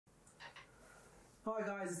Hi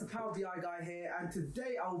guys, it's the Power BI guy here, and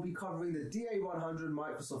today I will be covering the DA-100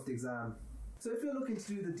 Microsoft exam. So if you're looking to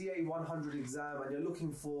do the DA-100 exam and you're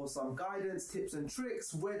looking for some guidance, tips and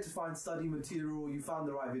tricks, where to find study material, you found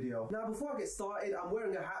the right video. Now before I get started, I'm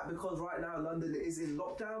wearing a hat because right now London is in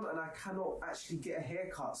lockdown and I cannot actually get a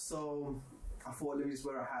haircut, so I thought let me just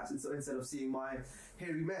wear a hat instead of seeing my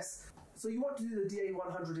hairy mess. So you want to do the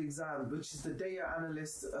DA-100 exam, which is the Data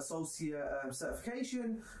Analyst Associate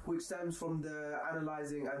certification, which stems from the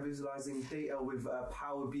Analyzing and Visualizing Data with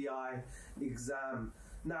Power BI exam.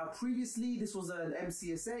 Now previously this was an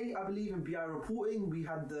MCSA, I believe, in BI reporting. We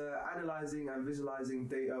had the Analyzing and Visualizing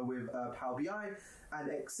Data with Power BI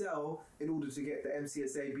and Excel in order to get the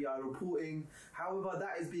MCSA BI reporting. However,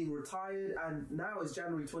 that is being retired and now it's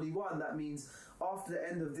January 21. That means after the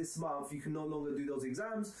end of this month you can no longer do those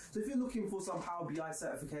exams. So if you're looking for some Power BI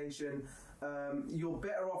certification, you're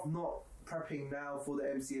better off not prepping now for the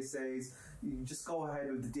MCSAs. You just go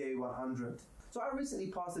ahead with the DA-100. So I recently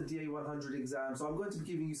passed the DA-100 exam, so I'm going to be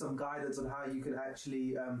giving you some guidance on how you can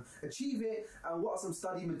actually achieve it and what are some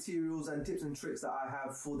study materials and tips and tricks that I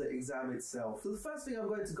have for the exam itself. So the first thing I'm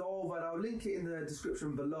going to go over, and I'll link it in the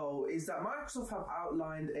description below, is that Microsoft have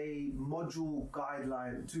outlined a module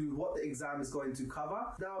guideline to what the exam is going to cover.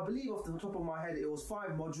 Now I believe off the top of my head it was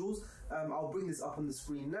 5 modules. I'll bring this up on the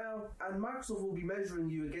screen now, and Microsoft will be measuring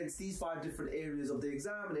you against these 5 different areas of the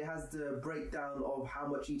exam, and it has the breakdown of how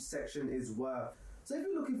much each section is worth. So if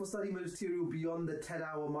you're looking for study material beyond the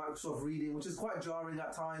 10-hour Microsoft reading, which is quite jarring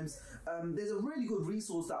at times, there's a really good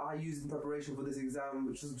resource that I used in preparation for this exam,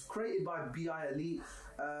 which was created by BI Elite.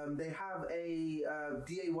 They have a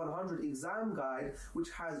DA-100 exam guide, which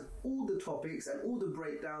has all the topics and all the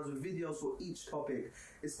breakdowns with videos for each topic.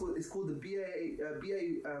 It's called the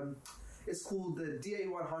it's called the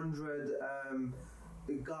DA-100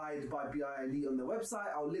 guide by BI Elite on the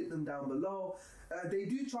website. I'll link them down below. They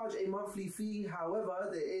do charge a monthly fee, however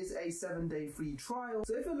there is a 7-day free trial.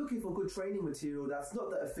 So if you're looking for good training material that's not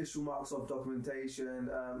the official Microsoft documentation,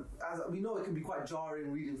 as we know it can be quite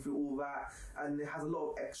jarring reading through all that, and it has a lot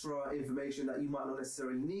of extra information that you might not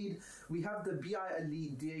necessarily need, we have the BI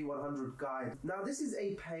Elite DA-100 guide. Now this is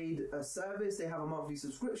a paid service. They have a monthly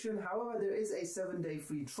subscription, however there is a 7-day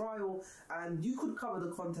free trial and you could cover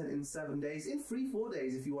the content in 7 days, in 3-4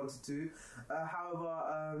 days if you wanted to.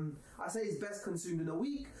 However, I say it's best consumed in a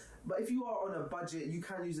week, but if you are on a budget you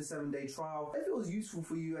can use a 7-day trial. If it was useful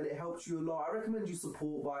for you and it helped you a lot, I recommend you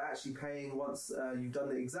support by actually paying once you've done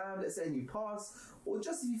the exam, let's say, and you pass, or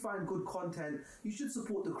just if you find good content, you should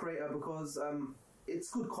support the creator because it's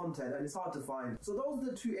good content and it's hard to find. So those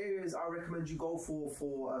are the 2 areas I recommend you go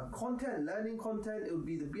for content, learning content. It would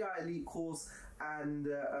be the BI Elite course and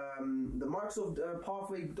the Microsoft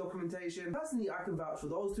Pathway documentation. Personally, I can vouch for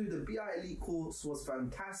those 2. The BI Elite course was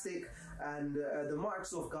fantastic, and the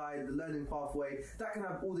Microsoft guide, the Learning Pathway, that can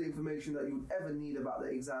have all the information that you would ever need about the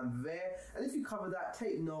exam there. And if you cover that,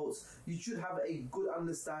 take notes, you should have a good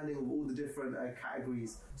understanding of all the different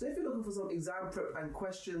categories. So if you're looking for some exam prep and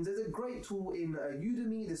questions, there's a great tool in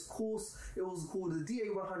Udemy, this course. It was called the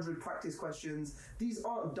DA-100 Practice Questions. These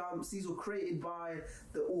aren't dumps, these were created by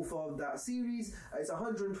the author of that series. It's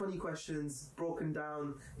 120 questions broken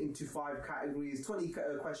down into 5 categories,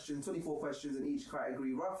 24 questions in each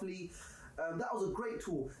category roughly. That was a great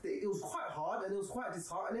tool. It was quite hard and it was quite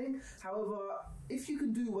disheartening. However, if you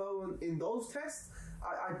can do well in those tests,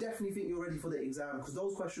 I definitely think you're ready for the exam, because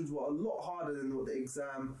those questions were a lot harder than what the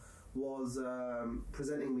exam was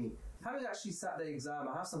presenting me. Having actually sat the exam,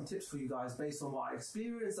 I have some tips for you guys based on what I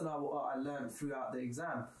experienced and what I learned throughout the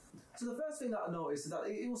exam. So the first thing that I noticed is that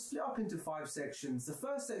it was split up into 5 sections. The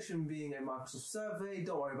first section being a Microsoft survey.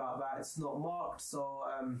 Don't worry about that, it's not marked, so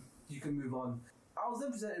you can move on. I was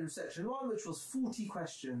then presented with section 1, which was 40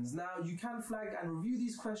 questions. Now you can flag and review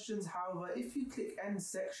these questions, however if you click end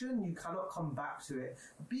section you cannot come back to it.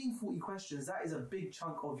 Being 40 questions, that is a big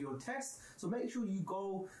chunk of your test, so make sure you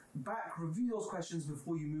go back, review those questions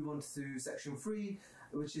before you move on to section 3,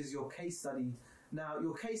 which is your case study. Now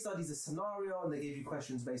your case study is a scenario and they gave you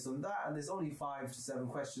questions based on that, and there's only 5 to 7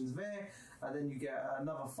 questions there, and then you get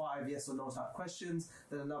another 5 yes or no type questions,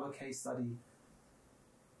 then another case study.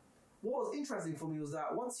 What was interesting for me was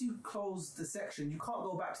that once you close the section, you can't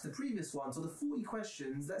go back to the previous one. So the 40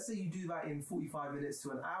 questions, let's say you do that in 45 minutes to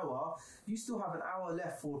an hour, you still have an hour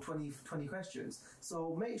left for 20 questions.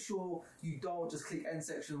 So make sure you don't just click end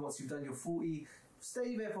section once you've done your 40.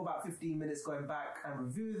 Stay there for about 15 minutes going back and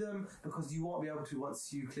review them, because you won't be able to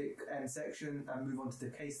once you click end section and move on to the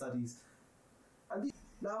case studies.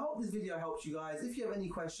 Now I hope this video helps you guys. If you have any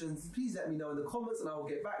questions, please let me know in the comments and I will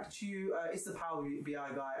get back to you. It's the Power BI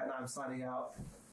guy and I'm signing out.